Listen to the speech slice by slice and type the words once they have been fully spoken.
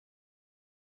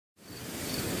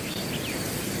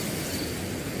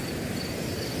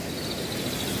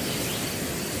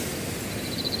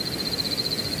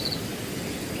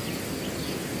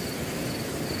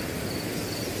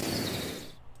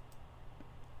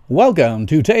Welcome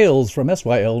to Tales from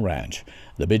SYL Ranch,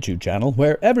 the BitChute channel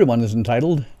where everyone is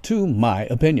entitled to my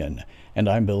opinion. And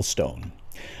I'm Bill Stone.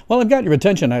 While I've got your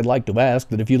attention, I'd like to ask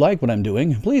that if you like what I'm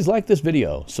doing, please like this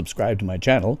video, subscribe to my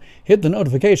channel, hit the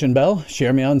notification bell,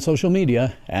 share me on social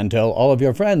media, and tell all of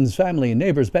your friends, family,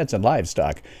 neighbors, pets, and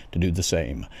livestock to do the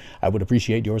same. I would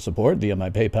appreciate your support via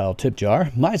my PayPal tip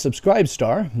jar, my Subscribe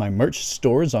Star, my merch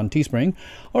stores on Teespring,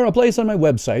 or a place on my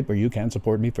website where you can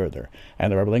support me further.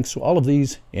 And there are links to all of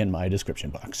these in my description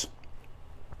box.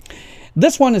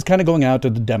 This one is kind of going out to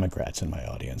the Democrats in my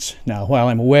audience. Now, while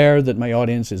I'm aware that my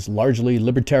audience is largely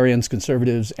libertarians,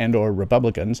 conservatives, and/or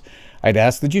Republicans, I'd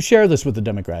ask that you share this with the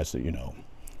Democrats that you know.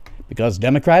 Because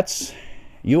Democrats,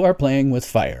 you are playing with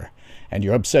fire, and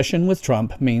your obsession with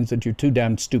Trump means that you're too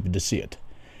damn stupid to see it.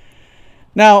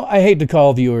 Now, I hate to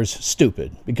call viewers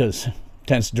stupid, because it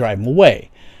tends to drive them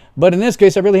away. But in this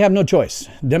case, I really have no choice.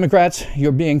 Democrats,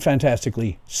 you're being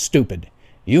fantastically stupid.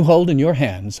 You hold in your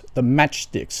hands the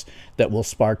matchsticks that will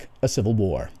spark a civil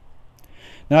war.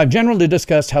 Now, I've generally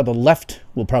discussed how the left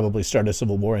will probably start a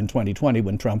civil war in 2020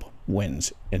 when Trump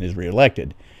wins and is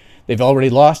reelected. They've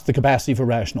already lost the capacity for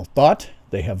rational thought.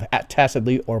 They have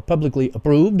tacitly or publicly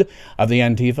approved of the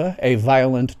Antifa, a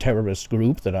violent terrorist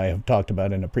group that I have talked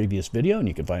about in a previous video, and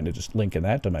you can find a link in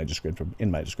that to my description in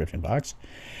my description box.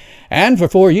 And for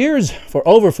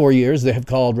over 4 years, they have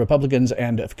called Republicans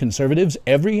and conservatives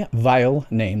every vile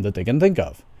name that they can think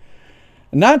of.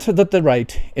 Not that the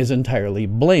right is entirely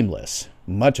blameless.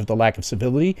 Much of the lack of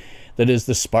civility that is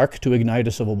the spark to ignite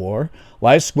a civil war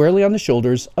lies squarely on the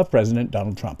shoulders of President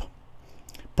Donald Trump.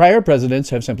 Prior presidents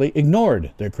have simply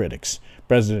ignored their critics.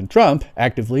 President Trump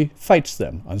actively fights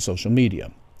them on social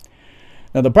media.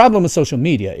 Now, the problem with social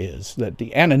media is that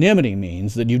the anonymity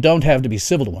means that you don't have to be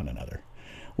civil to one another.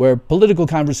 Where political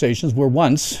conversations were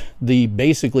once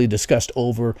basically discussed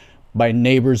over by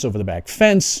neighbors over the back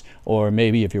fence, or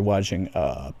maybe if you're watching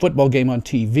a football game on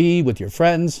TV with your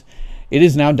friends, it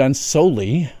is now done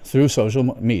solely through social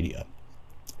media.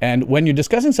 And when you're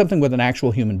discussing something with an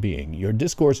actual human being, your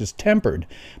discourse is tempered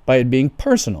by it being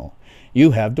personal.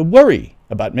 You have to worry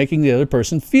about making the other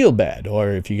person feel bad,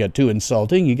 or if you get too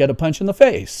insulting, you get a punch in the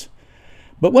face.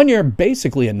 But when you're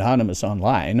basically anonymous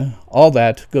online, all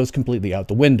that goes completely out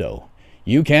the window.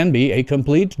 You can be a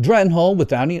complete drainhole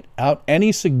without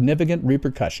any significant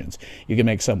repercussions. You can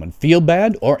make someone feel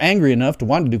bad or angry enough to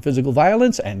want to do physical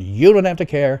violence, and you don't have to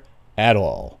care at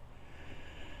all.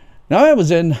 Now, I was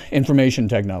in information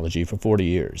technology for 40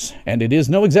 years, and it is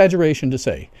no exaggeration to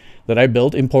say that I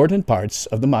built important parts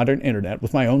of the modern internet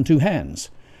with my own two hands.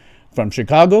 From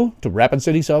Chicago to Rapid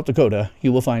City, South Dakota,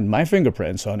 you will find my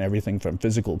fingerprints on everything from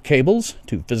physical cables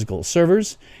to physical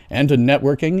servers and to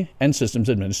networking and systems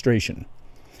administration.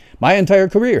 My entire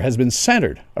career has been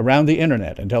centered around the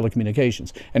internet and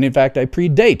telecommunications, and in fact I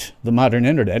predate the modern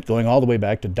internet, going all the way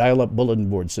back to dial-up bulletin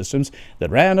board systems that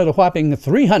ran at a whopping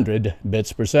 300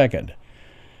 bits per second.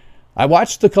 I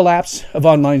watched the collapse of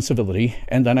online civility,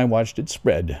 and then I watched it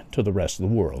spread to the rest of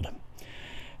the world.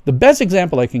 The best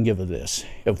example I can give of this,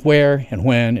 of where and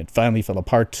when it finally fell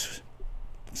apart,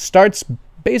 predates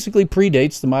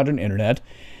the modern internet.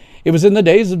 It was in the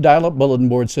days of dial-up bulletin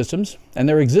board systems, and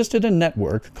there existed a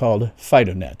network called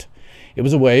FidoNet. It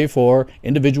was a way for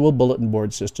individual bulletin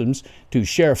board systems to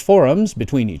share forums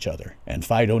between each other, and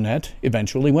FidoNet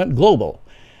eventually went global.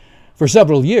 For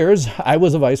several years, I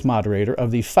was a vice moderator of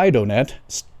the FidoNet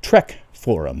Trek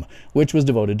forum, which was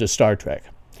devoted to Star Trek.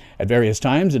 At various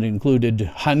times, it included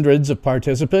hundreds of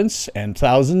participants and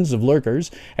thousands of lurkers,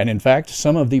 and in fact,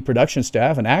 some of the production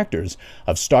staff and actors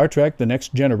of Star Trek The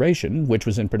Next Generation, which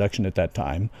was in production at that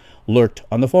time, lurked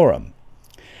on the forum.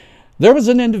 There was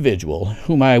an individual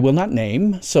whom I will not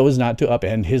name so as not to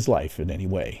upend his life in any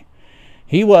way.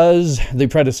 He was the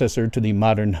predecessor to the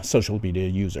modern social media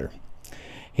user.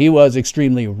 He was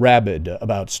extremely rabid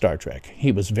about Star Trek.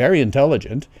 He was very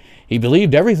intelligent. He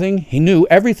believed everything, he knew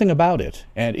everything about it,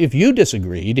 and if you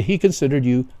disagreed, he considered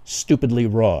you stupidly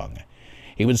wrong.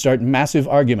 He would start massive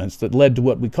arguments that led to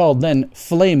what we called then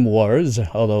flame wars,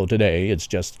 although today it's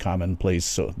just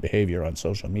commonplace behavior on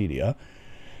social media.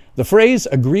 The phrase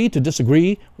agree to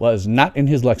disagree was not in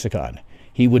his lexicon.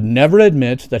 He would never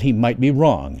admit that he might be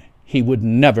wrong. He would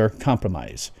never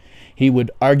compromise. He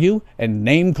would argue and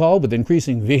name-call with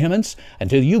increasing vehemence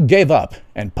until you gave up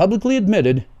and publicly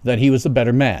admitted that he was the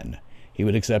better man. He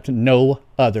would accept no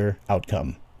other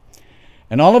outcome.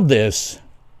 And all of this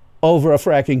over a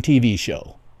fracking TV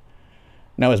show.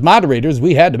 Now, as moderators,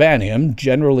 we had to ban him,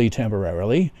 generally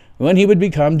temporarily, when he would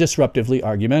become disruptively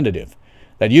argumentative.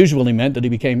 That usually meant that he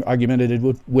became argumentative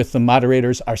with the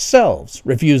moderators ourselves,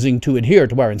 refusing to adhere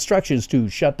to our instructions to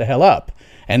shut the hell up,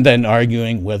 and then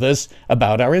arguing with us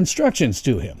about our instructions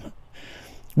to him.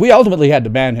 We ultimately had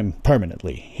to ban him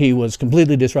permanently. He was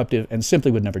completely disruptive and simply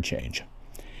would never change.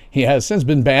 He has since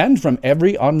been banned from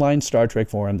every online Star Trek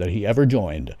forum that he ever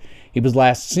joined. He was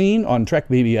last seen on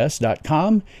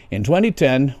TrekBBS.com in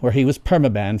 2010, where he was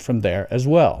permabanned from there as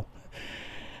well.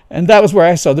 And that was where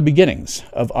I saw the beginnings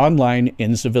of online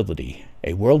incivility,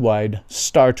 a worldwide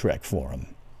Star Trek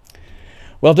forum.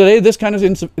 Well, today this kind of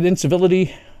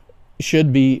incivility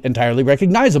should be entirely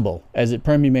recognizable, as it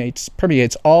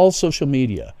permeates all social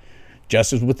media.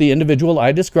 Just as with the individual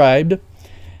I described,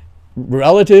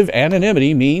 relative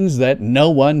anonymity means that no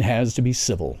one has to be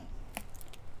civil.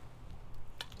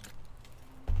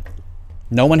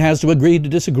 No one has to agree to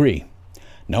disagree.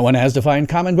 No one has to find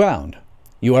common ground.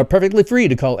 You are perfectly free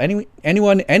to call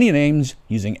anyone any names,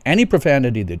 using any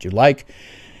profanity that you like,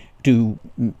 to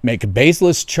make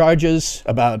baseless charges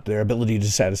about their ability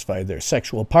to satisfy their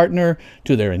sexual partner,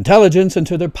 to their intelligence, and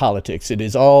to their politics. It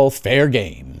is all fair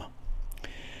game.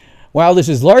 While this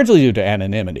is largely due to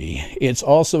anonymity, it's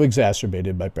also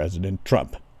exacerbated by President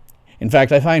Trump. In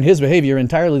fact, I find his behavior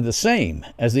entirely the same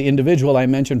as the individual I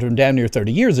mentioned from damn near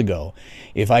 30 years ago.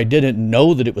 If I didn't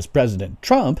know that it was President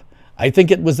Trump, I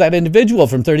think it was that individual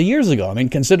from 30 years ago. I mean,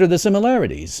 consider the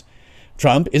similarities.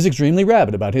 Trump is extremely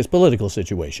rabid about his political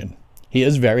situation. He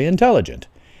is very intelligent.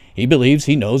 He believes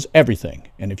he knows everything,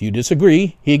 and if you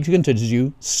disagree, he considers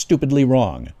you stupidly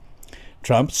wrong.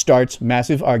 Trump starts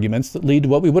massive arguments that lead to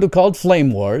what we would have called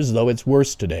flame wars, though it's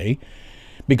worse today.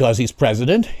 Because he's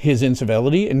president, his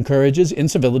incivility encourages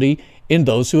incivility in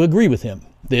those who agree with him.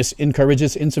 This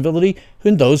encourages incivility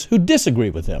in those who disagree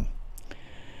with him.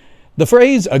 The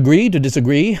phrase agree to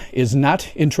disagree is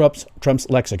not in Trump's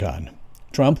lexicon.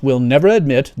 Trump will never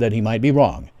admit that he might be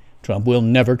wrong. Trump will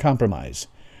never compromise.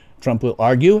 Trump will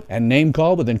argue and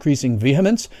name-call with increasing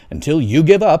vehemence until you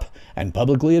give up and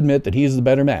publicly admit that he is the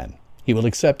better man. He will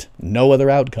accept no other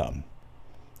outcome.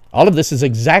 All of this is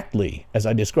exactly as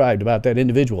I described about that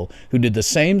individual who did the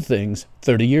same things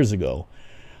 30 years ago.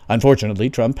 Unfortunately,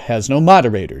 Trump has no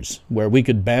moderators. Where we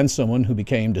could ban someone who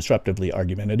became disruptively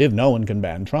argumentative, no one can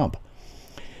ban Trump.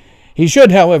 He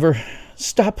should, however,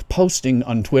 stop posting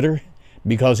on Twitter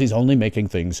because he's only making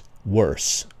things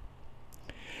worse.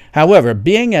 However,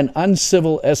 being an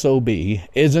uncivil SOB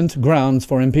isn't grounds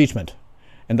for impeachment.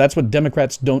 And that's what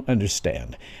Democrats don't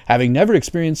understand. Having never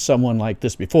experienced someone like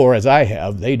this before, as I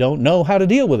have, they don't know how to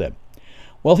deal with him.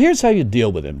 Well, here's how you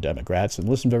deal with him, Democrats, and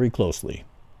listen very closely.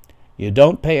 You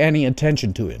don't pay any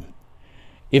attention to him.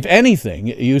 If anything,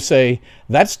 you say,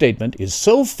 that statement is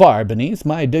so far beneath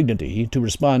my dignity to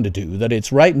respond to that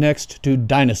it's right next to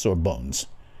dinosaur bones.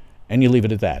 And you leave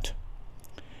it at that.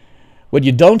 What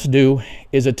you don't do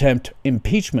is attempt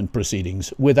impeachment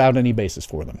proceedings without any basis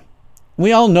for them.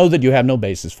 We all know that you have no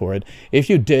basis for it. If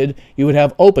you did, you would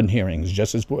have open hearings,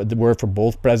 just as there were for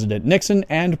both President Nixon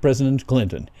and President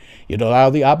Clinton. You'd allow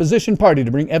the opposition party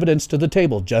to bring evidence to the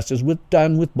table, just as was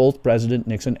done with both President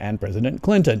Nixon and President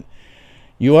Clinton.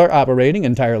 You are operating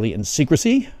entirely in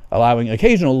secrecy, allowing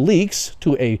occasional leaks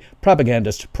to a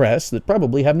propagandist press that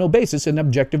probably have no basis in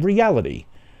objective reality.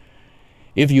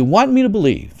 If you want me to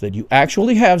believe that you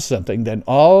actually have something, then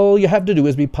all you have to do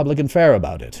is be public and fair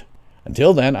about it.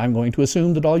 Until then, I'm going to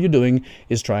assume that all you're doing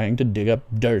is trying to dig up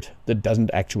dirt that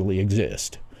doesn't actually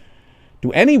exist.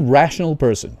 To any rational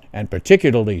person, and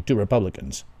particularly to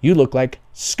Republicans, you look like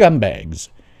scumbags.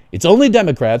 It's only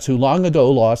Democrats who long ago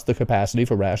lost the capacity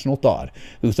for rational thought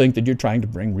who think that you're trying to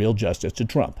bring real justice to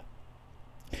Trump.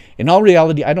 In all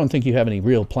reality, I don't think you have any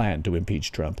real plan to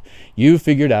impeach Trump. You've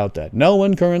figured out that no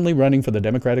one currently running for the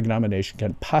Democratic nomination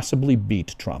can possibly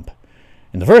beat Trump.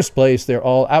 In the first place, they're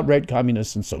all outright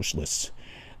communists and socialists.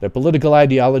 Their political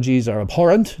ideologies are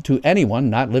abhorrent to anyone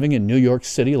not living in New York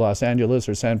City, Los Angeles,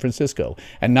 or San Francisco,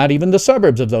 and not even the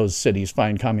suburbs of those cities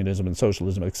find communism and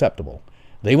socialism acceptable.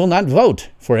 They will not vote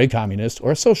for a communist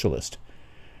or a socialist.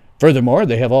 Furthermore,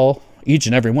 they have all, each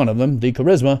and every one of them, the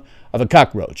charisma of a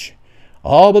cockroach.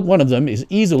 All but one of them is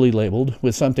easily labeled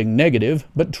with something negative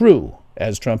but true,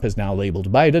 as Trump has now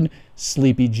labeled Biden,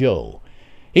 Sleepy Joe.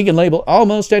 He can label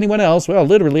almost anyone else, well,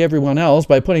 literally everyone else,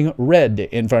 by putting red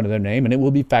in front of their name, and it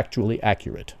will be factually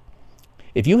accurate.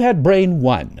 If you had brain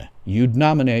one, you'd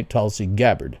nominate Tulsi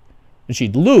Gabbard.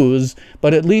 She'd lose,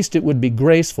 but at least it would be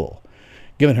graceful.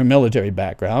 Given her military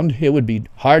background, it would be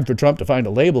hard for Trump to find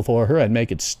a label for her and make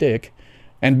it stick.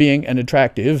 And being an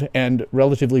attractive and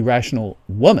relatively rational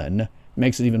woman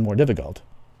makes it even more difficult.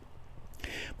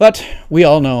 But we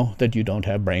all know that you don't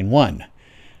have brain one.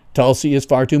 Tulsi is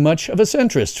far too much of a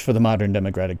centrist for the modern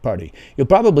Democratic Party. You'll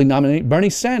probably nominate Bernie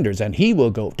Sanders, and he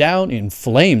will go down in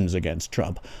flames against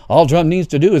Trump. All Trump needs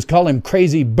to do is call him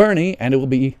Crazy Bernie, and it will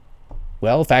be,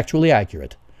 well, factually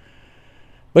accurate.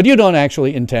 But you don't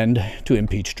actually intend to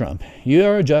impeach Trump.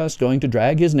 You're just going to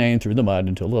drag his name through the mud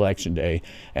until Election Day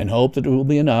and hope that it will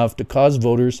be enough to cause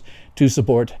voters to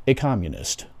support a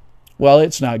communist. Well,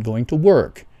 it's not going to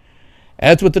work.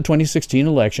 As with the 2016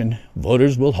 election,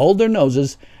 voters will hold their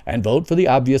noses and vote for the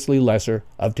obviously lesser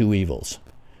of two evils.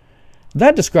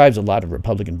 That describes a lot of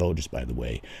Republican voters, by the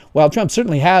way. While Trump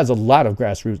certainly has a lot of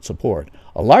grassroots support,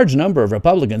 a large number of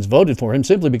Republicans voted for him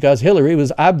simply because Hillary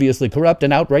was obviously corrupt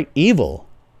and outright evil.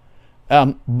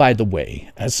 By the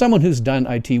way, as someone who's done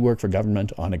IT work for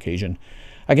government on occasion,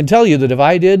 I can tell you that if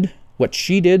I did what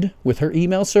she did with her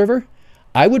email server,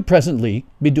 I would presently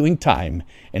be doing time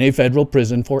in a federal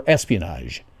prison for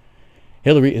espionage.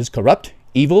 Hillary is corrupt,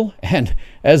 evil, and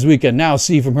as we can now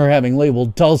see from her having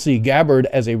labeled Tulsi Gabbard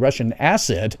as a Russian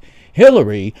asset,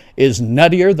 Hillary is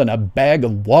nuttier than a bag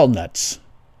of walnuts.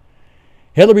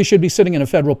 Hillary should be sitting in a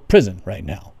federal prison right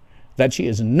now. That she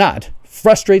is not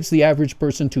frustrates the average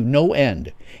person to no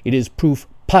end. It is proof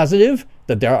positive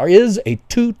that there is a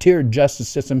two-tiered justice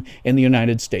system in the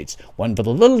United States, one for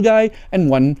the little guy and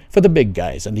one for the big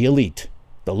guys and the elite.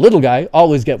 The little guy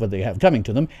always get what they have coming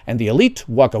to them, and the elite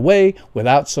walk away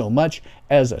without so much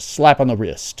as a slap on the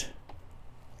wrist.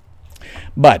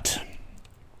 But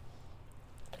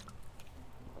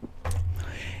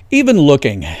even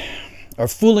looking or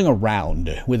fooling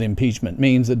around with impeachment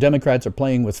means that Democrats are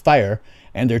playing with fire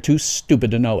and they're too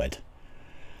stupid to know it.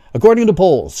 According to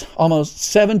polls, almost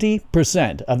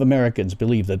 70% of Americans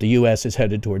believe that the U.S. is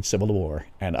headed towards civil war,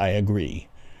 and I agree.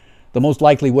 The most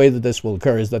likely way that this will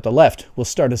occur is that the left will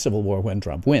start a civil war when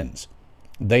Trump wins.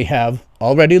 They have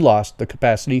already lost the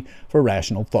capacity for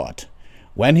rational thought.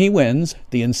 When he wins,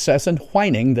 the incessant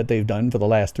whining that they've done for the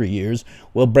last 3 years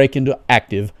will break into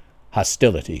active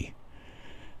hostility.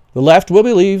 The left will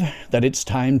believe that it's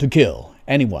time to kill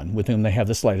anyone with whom they have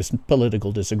the slightest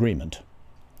political disagreement.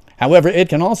 However, it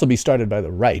can also be started by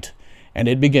the right, and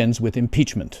it begins with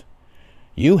impeachment.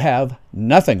 You have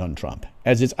nothing on Trump,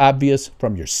 as is obvious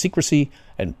from your secrecy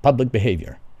and public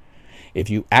behavior. If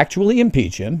you actually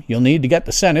impeach him, you'll need to get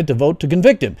the Senate to vote to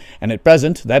convict him, and at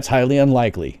present, that's highly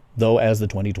unlikely, though as the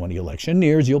 2020 election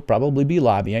nears, you'll probably be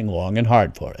lobbying long and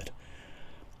hard for it.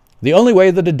 The only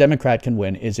way that a Democrat can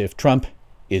win is if Trump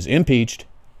is impeached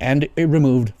and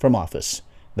removed from office.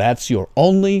 That's your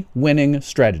only winning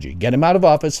strategy. Get him out of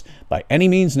office by any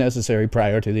means necessary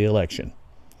prior to the election.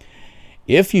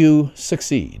 If you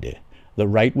succeed, the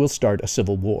right will start a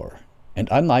civil war. And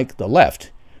unlike the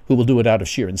left, who will do it out of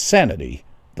sheer insanity,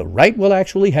 the right will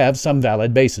actually have some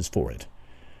valid basis for it.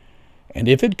 And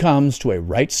if it comes to a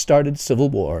right-started civil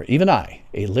war, even I,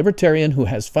 a libertarian who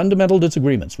has fundamental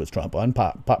disagreements with Trump on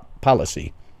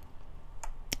policy,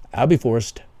 I'll be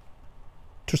forced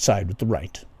to side with the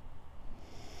right.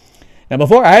 Now,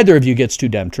 before either of you gets too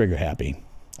damn trigger-happy,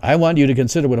 I want you to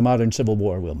consider what a modern civil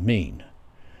war will mean.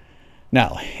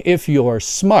 Now, if you're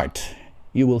smart,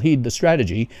 you will heed the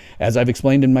strategy, as I've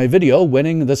explained in my video,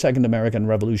 Winning the Second American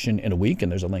Revolution in a Week,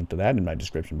 and there's a link to that in my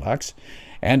description box.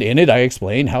 And in it, I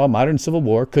explain how a modern civil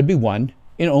war could be won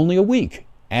in only a week,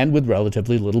 and with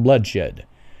relatively little bloodshed.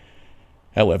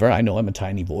 However, I know I'm a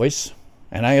tiny voice,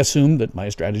 and I assume that my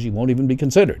strategy won't even be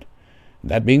considered.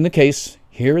 That being the case,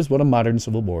 here is what a modern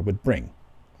civil war would bring.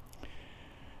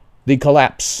 The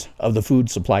collapse of the food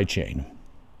supply chain.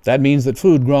 That means that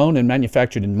food grown and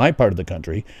manufactured in my part of the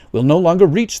country will no longer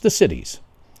reach the cities.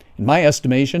 In my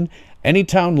estimation, any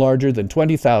town larger than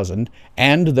 20,000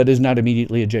 and that is not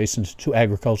immediately adjacent to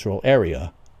agricultural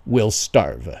area will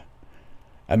starve.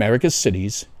 America's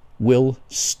cities will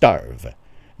starve.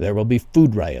 There will be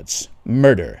food riots,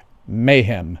 murder,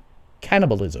 mayhem,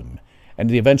 cannibalism, and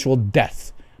the eventual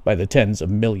death by the tens of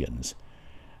millions.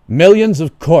 Millions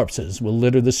of corpses will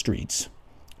litter the streets.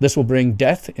 This will bring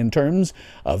death in terms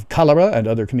of cholera and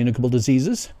other communicable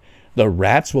diseases. The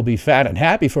rats will be fat and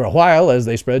happy for a while as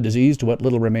they spread disease to what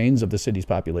little remains of the city's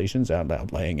populations and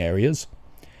outlying areas.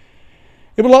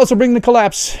 It will also bring the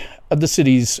collapse of the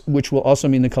cities, which will also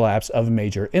mean the collapse of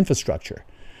major infrastructure.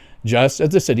 Just as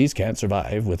the cities can't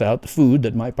survive without the food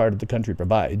that my part of the country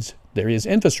provides, there is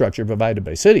infrastructure provided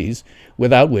by cities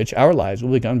without which our lives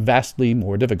will become vastly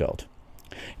more difficult.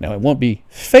 Now, it won't be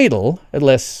fatal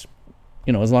unless,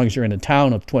 as long as you're in a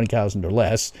town of 20,000 or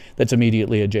less that's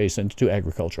immediately adjacent to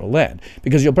agricultural land,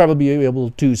 because you'll probably be able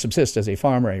to subsist as a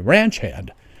farmer, a ranch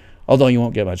hand, although you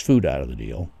won't get much food out of the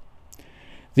deal.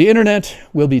 The internet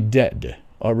will be dead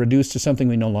or reduced to something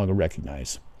we no longer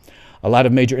recognize. A lot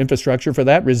of major infrastructure for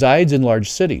that resides in large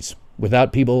cities.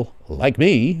 Without people like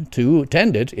me to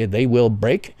tend it, they will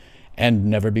break and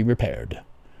never be repaired.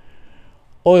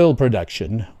 Oil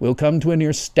production will come to a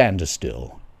near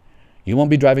standstill. You won't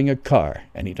be driving a car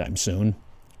anytime soon.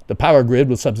 The power grid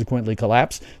will subsequently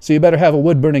collapse, so you better have a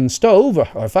wood-burning stove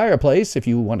or fireplace if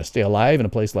you want to stay alive in a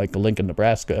place like Lincoln,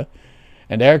 Nebraska.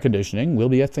 And air conditioning will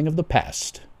be a thing of the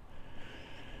past.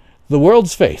 The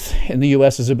world's faith in the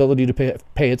U.S.'s ability to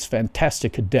pay its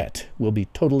fantastic debt will be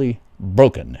totally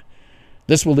broken.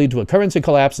 This will lead to a currency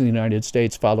collapse in the United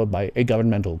States, followed by a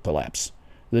governmental collapse.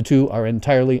 The two are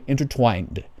entirely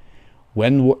intertwined.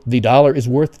 When the dollar is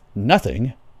worth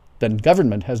nothing, then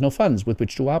government has no funds with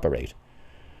which to operate.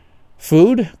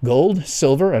 Food, gold,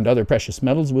 silver, and other precious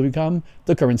metals will become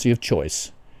the currency of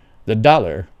choice. The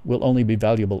dollar will only be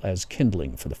valuable as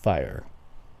kindling for the fire.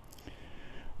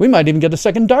 We might even get a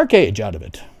second dark age out of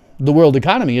it. The world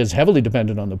economy is heavily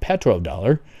dependent on the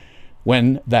petrodollar.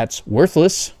 When that's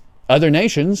worthless, other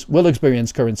nations will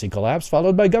experience currency collapse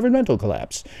followed by governmental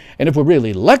collapse. And if we're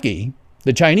really lucky,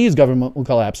 the Chinese government will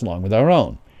collapse along with our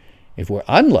own. If we're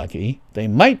unlucky, they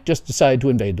might just decide to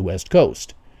invade the West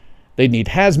Coast. They'd need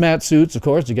hazmat suits, of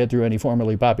course, to get through any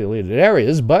formerly populated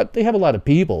areas, but they have a lot of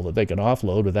people that they can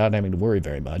offload without having to worry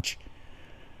very much.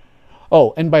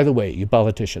 Oh, and by the way, you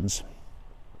politicians,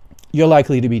 you're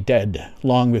likely to be dead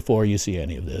long before you see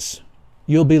any of this.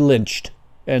 You'll be lynched,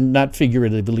 and not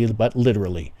figuratively, but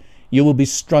literally. You will be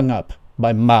strung up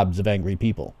by mobs of angry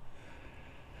people.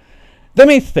 They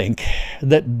may think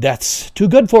that death's too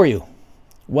good for you.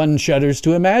 One shudders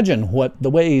to imagine what the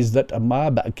ways that a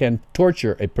mob can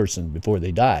torture a person before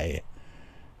they die.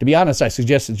 To be honest, I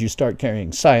suggest that you start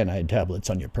carrying cyanide tablets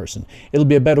on your person. It'll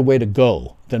be a better way to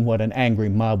go than what an angry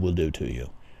mob will do to you.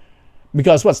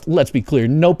 Because let's be clear,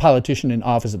 no politician in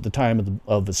office at the time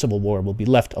of the Civil War will be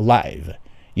left alive.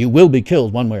 You will be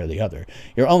killed one way or the other.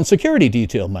 Your own security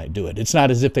detail might do it. It's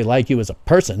not as if they like you as a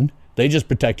person. They just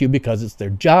protect you because it's their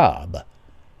job.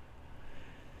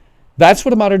 That's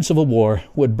what a modern civil war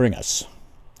would bring us.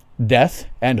 Death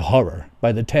and horror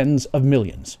by the tens of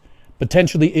millions.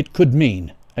 Potentially it could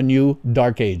mean a new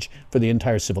dark age for the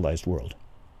entire civilized world.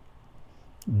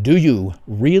 Do you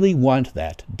really want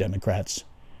that, Democrats?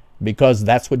 Because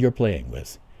that's what you're playing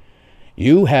with.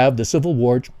 You have the Civil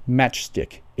War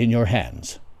matchstick in your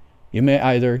hands. You may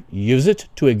either use it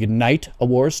to ignite a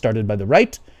war started by the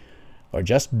right, or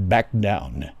just back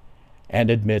down and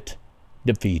admit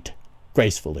defeat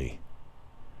gracefully.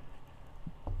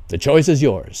 The choice is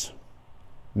yours.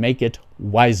 Make it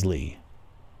wisely.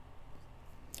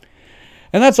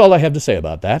 And that's all I have to say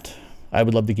about that. I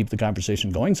would love to keep the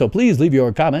conversation going, so please leave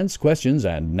your comments, questions,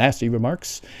 and nasty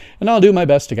remarks, and I'll do my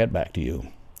best to get back to you.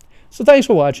 So thanks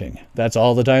for watching. That's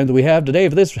all the time that we have today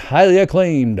for this highly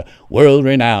acclaimed,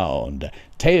 world-renowned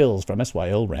Tales from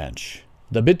SYL Ranch,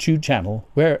 the BitChute channel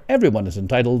where everyone is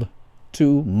entitled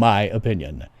to my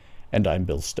opinion. And I'm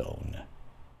Bill Stone.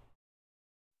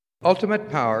 Ultimate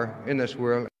power in this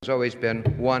world has always been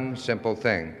one simple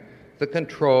thing: the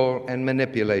control and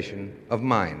manipulation of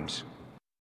minds.